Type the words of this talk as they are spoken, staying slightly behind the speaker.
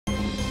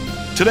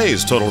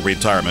Today's Total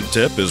Retirement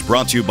Tip is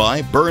brought to you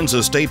by Burns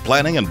Estate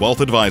Planning and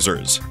Wealth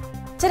Advisors.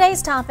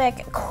 Today's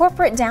topic,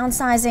 corporate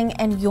downsizing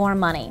and your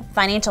money.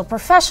 Financial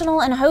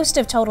professional and host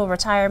of Total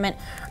Retirement,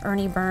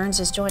 Ernie Burns,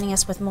 is joining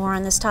us with more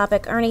on this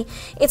topic. Ernie,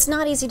 it's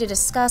not easy to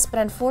discuss, but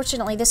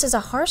unfortunately this is a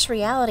harsh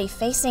reality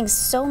facing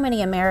so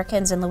many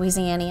Americans and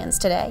Louisianians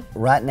today.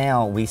 Right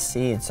now we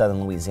see in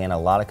Southern Louisiana a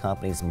lot of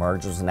companies,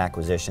 mergers and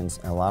acquisitions,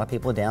 and a lot of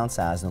people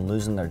downsizing and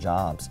losing their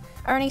jobs.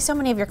 Ernie, so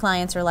many of your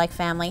clients are like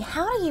family.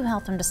 How do you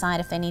help them decide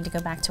if they need to go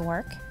back to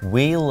work?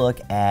 We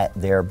look at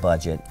their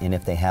budget, and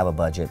if they have a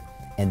budget,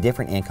 and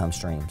different income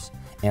streams.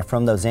 And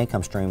from those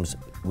income streams,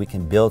 we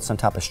can build some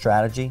type of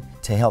strategy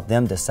to help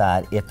them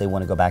decide if they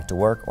want to go back to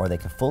work or they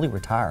can fully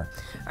retire.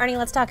 Ernie,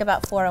 let's talk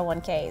about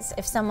 401ks.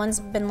 If someone's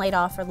been laid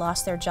off or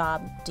lost their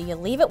job, do you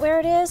leave it where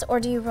it is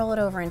or do you roll it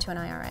over into an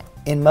IRA?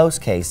 In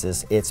most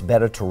cases, it's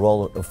better to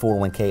roll a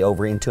 401k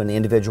over into an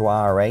individual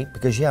IRA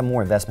because you have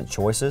more investment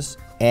choices.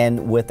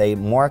 And with a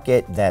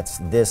market that's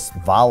this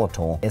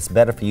volatile, it's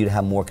better for you to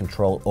have more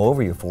control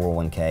over your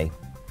 401k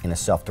in a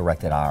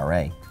self-directed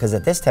IRA. Because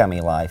at this time of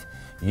your life,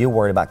 you're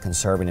worried about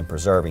conserving and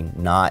preserving,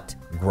 not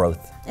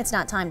growth. It's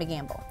not time to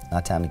gamble.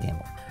 Not time to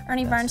gamble.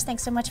 Ernie Burns,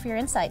 thanks so much for your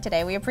insight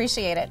today. We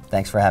appreciate it.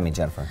 Thanks for having me,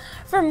 Jennifer.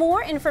 For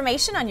more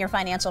information on your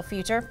financial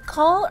future,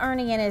 call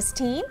Ernie and his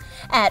team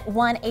at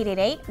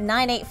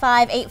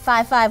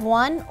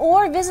 1-888-985-8551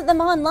 or visit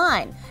them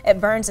online at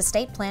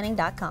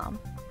burnsestateplanning.com.